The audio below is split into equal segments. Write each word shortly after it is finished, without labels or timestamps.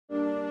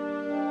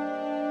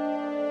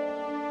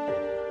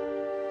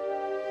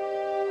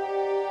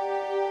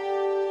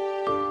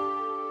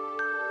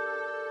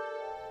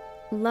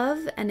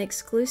Love and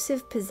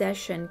exclusive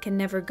possession can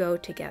never go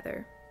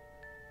together.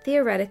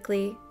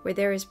 Theoretically, where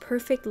there is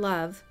perfect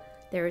love,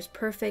 there is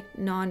perfect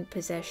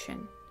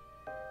non-possession.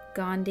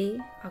 Gandhi,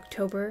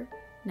 October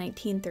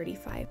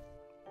 1935.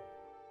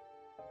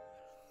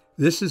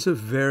 This is a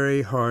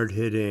very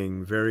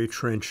hard-hitting, very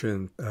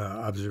trenchant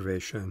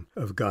observation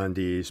of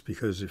Gandhi's,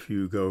 because if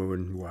you go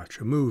and watch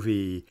a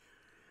movie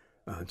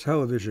on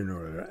television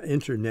or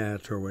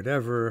internet or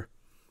whatever,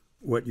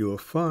 what you'll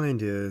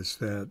find is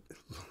that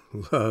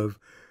love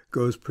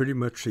goes pretty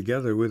much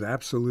together with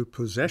absolute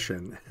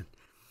possession.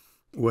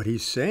 What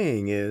he's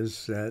saying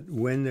is that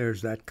when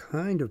there's that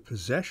kind of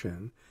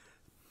possession,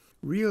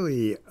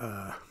 really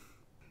a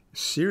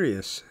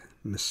serious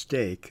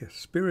mistake, a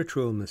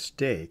spiritual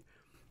mistake,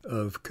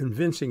 of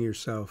convincing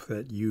yourself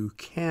that you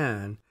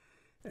can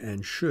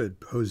and should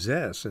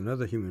possess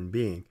another human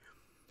being,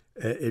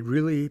 it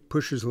really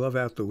pushes love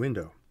out the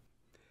window.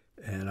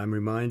 And I'm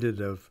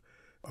reminded of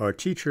our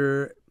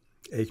teacher,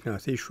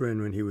 Eknath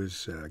Ishran, when he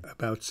was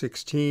about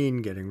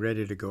 16, getting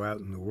ready to go out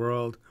in the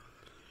world.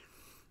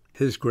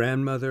 His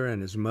grandmother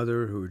and his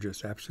mother, who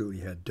just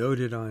absolutely had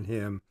doted on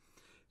him,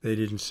 they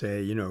didn't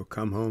say,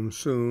 come home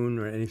soon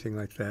or anything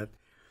like that.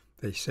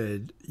 They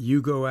said, you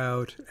go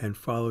out and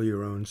follow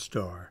your own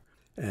star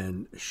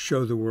and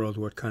show the world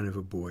what kind of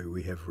a boy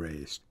we have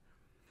raised.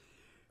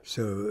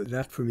 So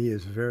that for me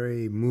is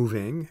very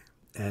moving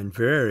and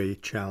very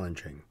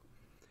challenging.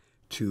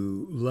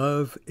 To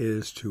love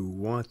is to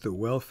want the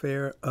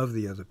welfare of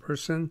the other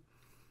person,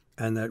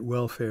 and that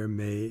welfare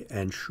may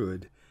and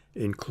should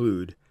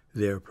include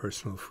their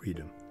personal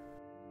freedom.